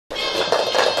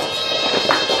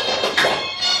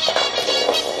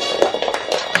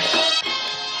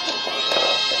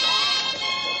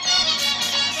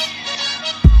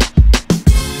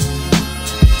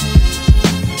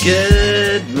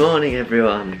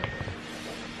everyone.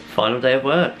 Final day of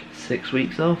work, 6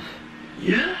 weeks off.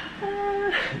 Yeah!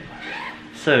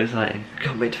 So exciting.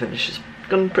 Can't wait to finish. It's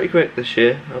gone pretty quick this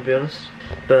year, I'll be honest.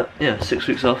 But yeah, 6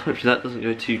 weeks off, hopefully that doesn't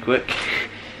go too quick.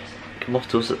 I'm off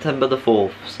till September the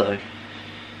 4th, so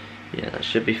yeah, that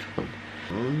should be fun.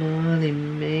 Molly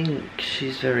Mink,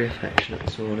 she's very affectionate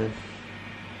this morning.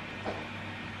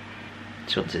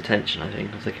 She wants the attention, I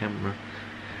think, of the camera.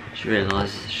 She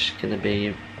realises she's going to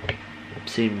be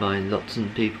seen by lots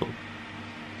of people.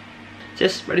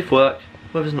 Just ready for work.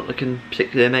 Weather's not looking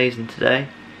particularly amazing today.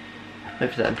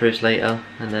 Hopefully that improves later,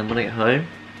 and then when I get home,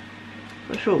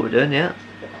 not sure what we're doing yet,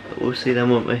 but we'll see then,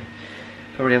 won't we?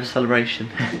 Probably have a celebration.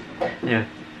 Anyway,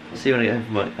 I'll see you when I get home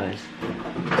from work, guys.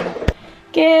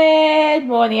 Good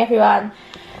morning, everyone.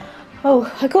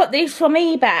 Oh, I got these from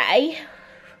eBay.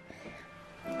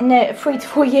 And they're 3 to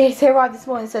 4 years. They arrived this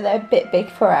morning, so they're a bit big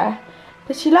for her.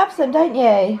 But she loves them, don't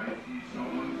you?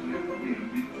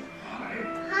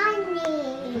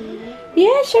 Honey.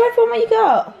 Yeah, show everyone what you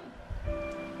got.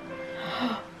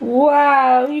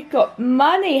 Wow, you've got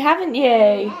money, haven't you?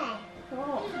 Yeah.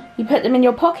 You put them in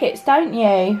your pockets, don't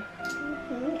you?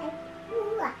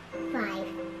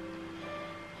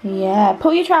 Yeah,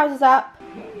 pull your trousers up.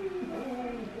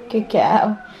 Good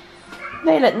girl.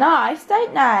 They look nice,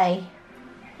 don't they?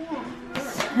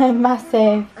 So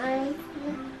massive.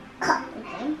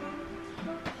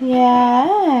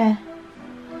 Yeah.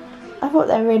 I thought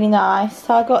they were really nice,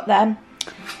 so I got them.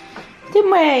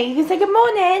 Didn't we? You can say good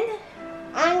morning.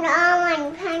 I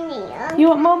want money. You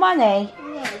want more money?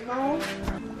 Yeah.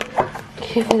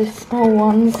 Give her the small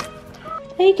ones.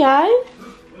 There you go.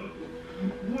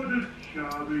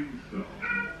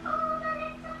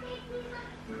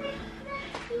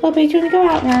 Bobby, do you want to go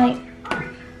out, mate?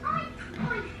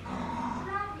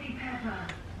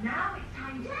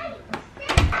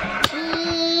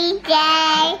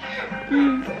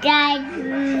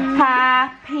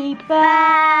 Happy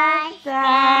birthday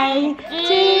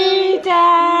to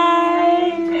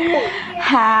Dad.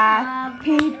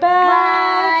 Happy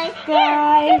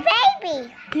birthday, baby.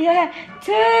 Yeah,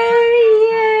 to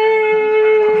you.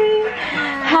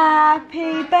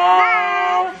 Happy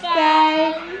birthday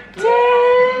to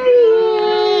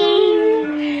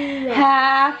you.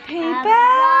 Happy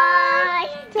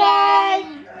birthday,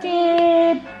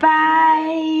 dear baby.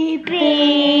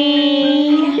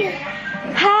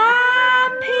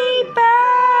 Happy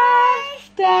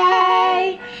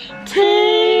birthday to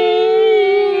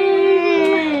you.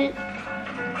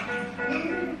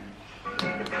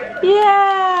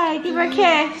 Yeah, give her a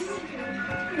kiss.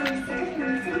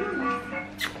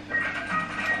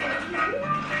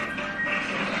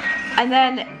 And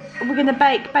then we're going to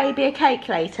bake baby a cake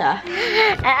later.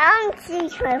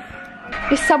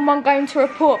 Is someone going to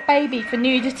report baby for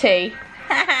nudity?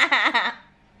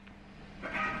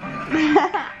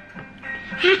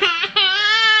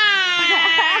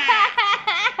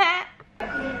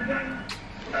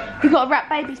 We've got to wrap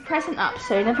baby's present up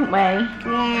soon, haven't we?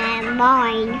 Yeah,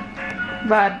 mine.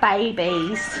 Right,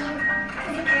 baby's.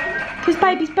 Because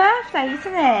baby's birthday,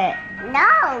 isn't it? No,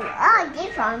 oh,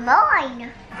 these are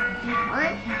mine.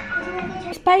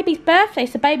 It's baby's birthday,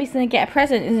 so baby's going to get a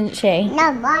present, isn't she?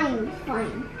 No, mine's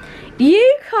fine.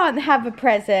 You can't have a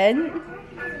present.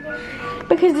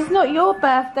 Because it's not your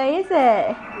birthday, is it?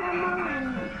 No,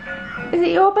 mine. Is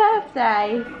it your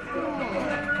birthday?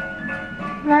 Yeah.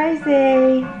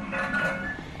 Rosie.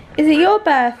 Is it your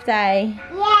birthday?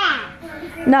 Yeah.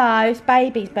 No, it's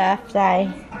baby's birthday.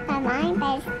 No, my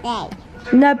birthday.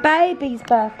 No, baby's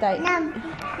birthday. No,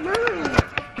 mine.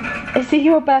 Is it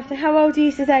your birthday? How old are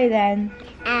you today then?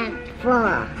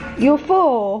 4. You're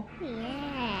 4?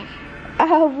 Yeah.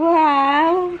 Oh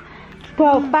wow.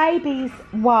 Well, baby's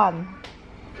 1.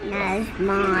 No, it's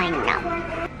mine.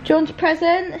 No. Do you want a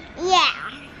present? Yeah.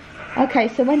 Okay,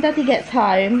 so when Daddy gets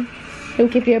home, he'll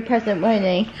give you a present, won't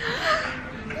he?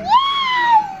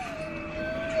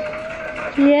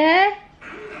 Yeah?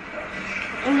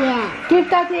 Yeah. Give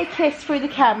Daddy a kiss through the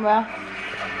camera.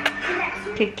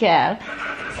 Good girl.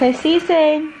 So see you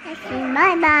soon.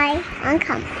 Bye bye. I'm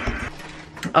coming.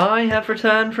 I have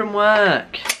returned from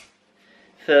work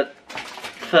for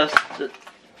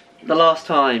the last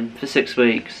time for 6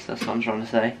 weeks. That's what I'm trying to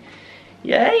say.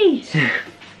 Yay!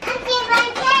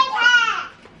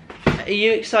 Are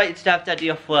you excited to have Daddy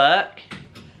off work?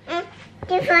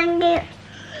 This one,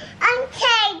 I'm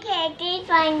taking this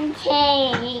one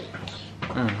cake.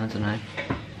 Oh, I don't know.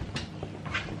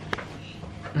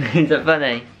 Is that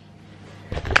funny?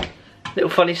 Little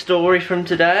funny story from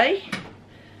today.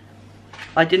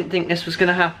 I didn't think this was going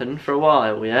to happen for a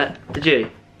while yet. Did you?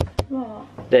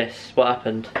 What? This. What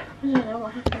happened? I don't know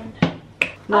what happened.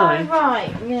 No. Oh,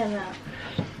 right. Yeah,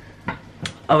 no.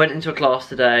 I went into a class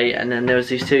today and then there was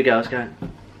these two girls going.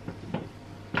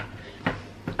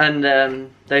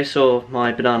 And they saw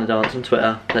my banana dance on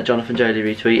Twitter that Jonathan Jolie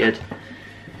retweeted.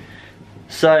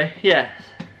 So, yeah.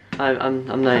 I'm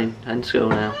known in school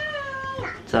now.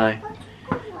 So,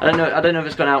 I don't know if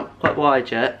it's gone out quite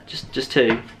wide yet. Just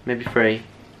 2, maybe 3.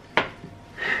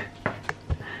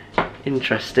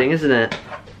 Interesting, isn't it?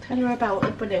 Tell her about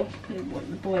what the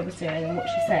boy was doing and what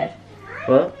she said.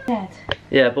 What? Said.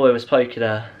 Yeah, a boy was poking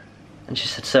her. And she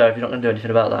said, "Sir, if you're not going to do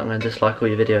anything about that, I'm going to dislike all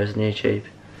your videos on YouTube."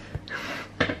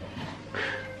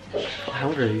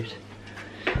 How rude.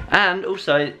 And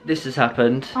also, this has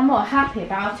happened. I'm not happy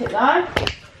about it though.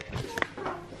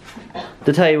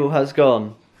 The table has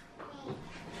gone.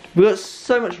 We've got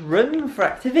so much room for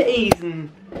activities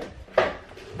and...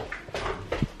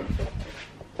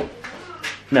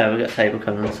 No, we've got a table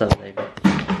coming on Sunday, but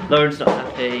Lauren's not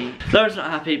happy. Lauren's not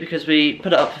happy because we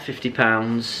put it up for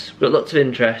 £50. We got lots of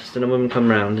interest and a woman come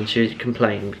round and she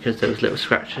complained because there was little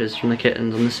scratches from the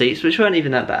kittens on the seats, which weren't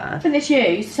even that bad. And it's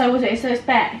used, so was it? So it's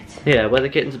begged? Yeah, where the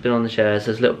kittens have been on the chairs,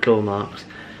 there's little claw marks.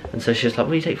 And so she was like,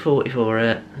 "Will you take 40 for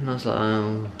it?" And I was like,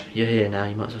 "Oh, you're here now,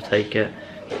 you might as well take it."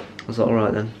 I was like,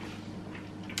 "Alright then."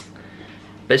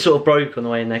 But it sort of broke on the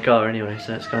way in their car anyway,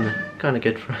 so it's kind of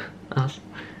good for us.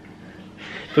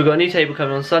 We've got a new table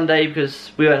coming on Sunday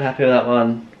because we weren't happy with that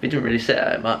one. We didn't really sit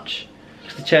at it much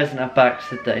because the chairs didn't have backs,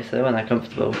 did they? So they weren't that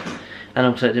comfortable. And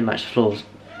also it didn't match the floors,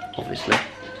 obviously.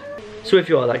 So if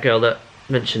you are that girl that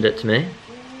mentioned it to me,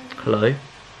 hello.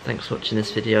 Thanks for watching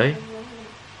this video.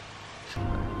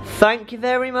 Thank you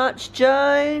very much,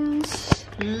 Jones.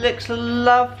 Looks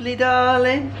lovely,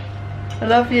 darling. I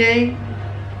love you.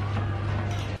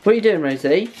 What are you doing,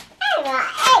 Rosie?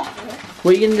 What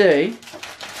are you going to do?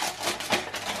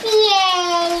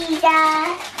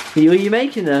 Are you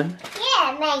making them?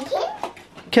 Yeah, making.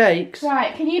 Cakes?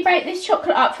 Right, can you break this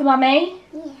chocolate up for Mummy?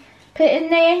 Yeah. Put it in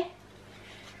there.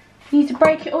 You need to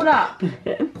break it all up.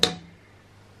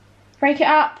 Break it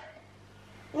up.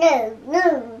 No,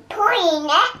 pouring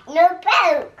it, no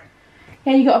poke.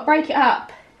 Yeah, you got to break it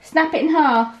up. Snap it in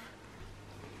half.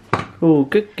 Oh,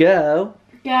 good girl.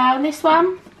 Go on this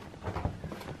one.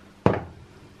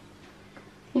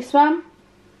 This one.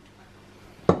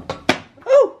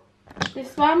 Oh!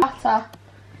 This one. Butter.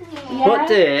 Yeah. What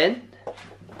doing?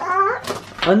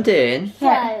 Undoing?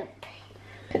 Yeah.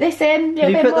 Put this in. Have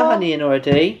you put the honey in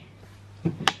already?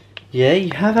 Yeah,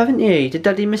 you have, haven't you? Did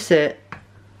Daddy miss it?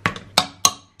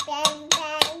 Bang,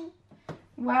 bang.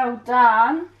 Well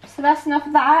done. So that's enough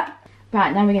of that.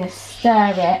 Right, now we're going to stir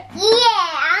it.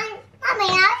 Yeah,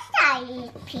 I'll start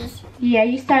this piece. Yeah,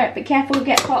 you stir it, but careful it'll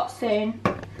get hot soon.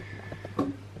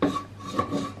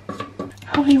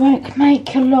 Probably won't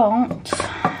make a lot.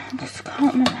 I just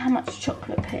can't remember how much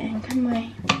chocolate to put in, can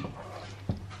we?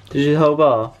 Did you do the whole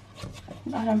bar?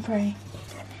 I've done 3.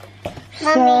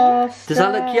 Mummy. Does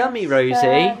that look yummy, Rosie?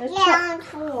 Yeah, I'm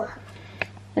full.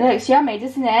 It looks yummy,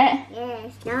 doesn't it? Yeah,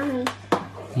 it's yummy.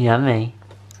 Yummy.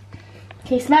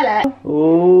 Can you smell it?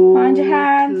 Oh, Mind your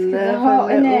hands, 'cause they're hot,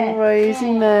 little innit?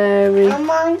 Rosie Mary. I'm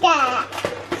on that.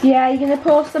 Yeah, you're going to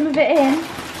pour some of it in.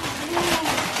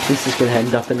 This is going to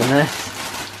end up in a mess.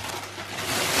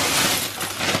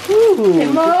 Ooh,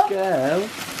 Bit more? good girl.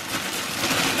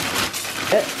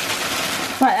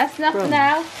 Right, that's enough for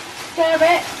now. Stir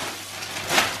it.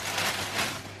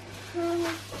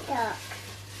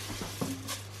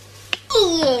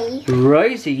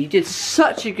 Rosie, you did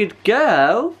such a good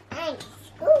girl. Thanks.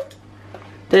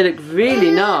 They look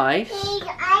really nice.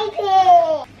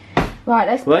 Right,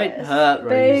 let's Won't put hurt, a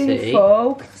Rosie.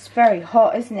 spoonful, 'cause it's very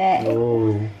hot, isn't it?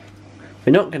 Oh,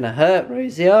 we're not going to hurt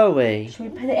Rosie, are we?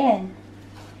 Should we put it in?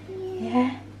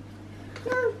 Yeah.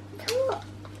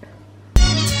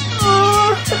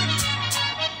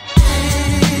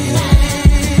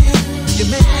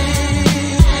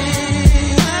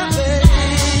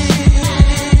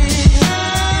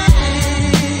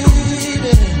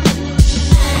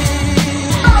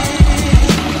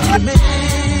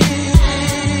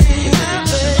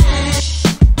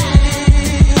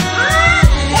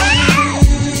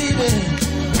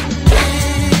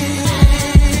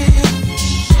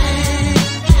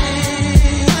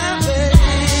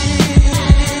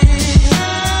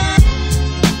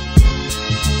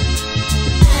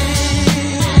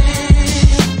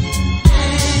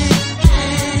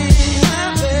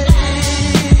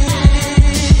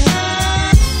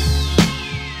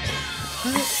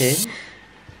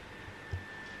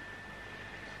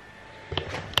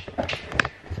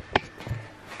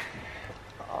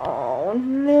 Oh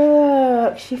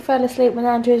look, she fell asleep when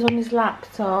Andrew was on his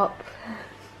laptop.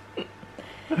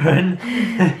 apron.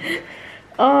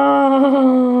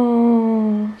 Oh.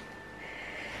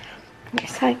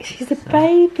 It's like she's a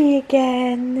baby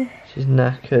again. She's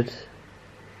knackered.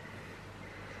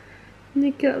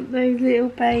 Look at those little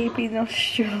baby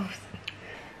nostrils.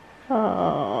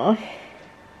 Oh.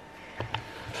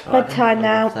 Bedtime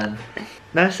now.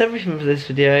 That's everything for this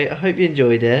video. I hope you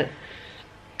enjoyed it.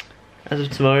 As of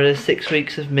tomorrow, there's 6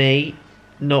 weeks of me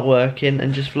not working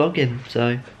and just vlogging.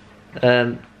 So,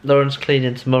 Lauren's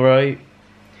cleaning tomorrow.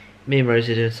 Me and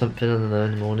Rosie are doing something, I don't know,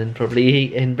 in the morning. Probably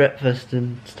eating breakfast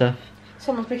and stuff.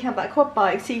 Someone's picking up that quad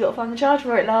bike, so you got to find the charge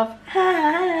for it, love.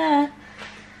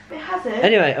 It hasn't.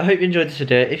 Anyway, I hope you enjoyed this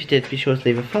video. If you did, be sure to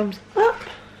leave a thumbs up.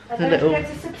 And don't forget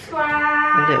to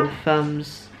subscribe. A little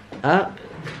thumbs up.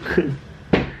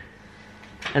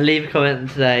 And leave a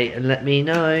comment today and let me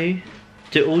know.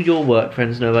 Do all your work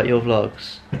friends know about your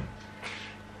vlogs?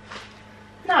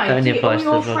 No, do all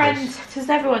your friends, does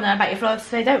everyone know about your vlogs?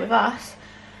 They don't with us.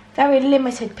 Very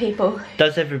limited people.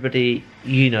 Does everybody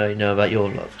you know about your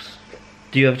vlogs?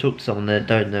 Do you ever talk to someone that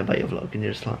don't know about your vlog and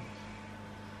you're just like...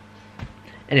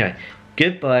 Anyway,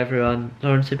 goodbye everyone.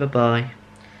 Lauren, say bye-bye.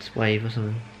 Just wave or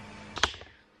something.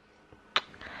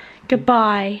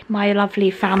 Goodbye, my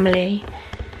lovely family.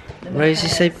 Rosie,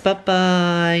 say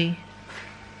bye-bye.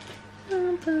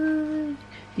 Bye-bye.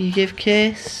 You give a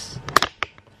kiss.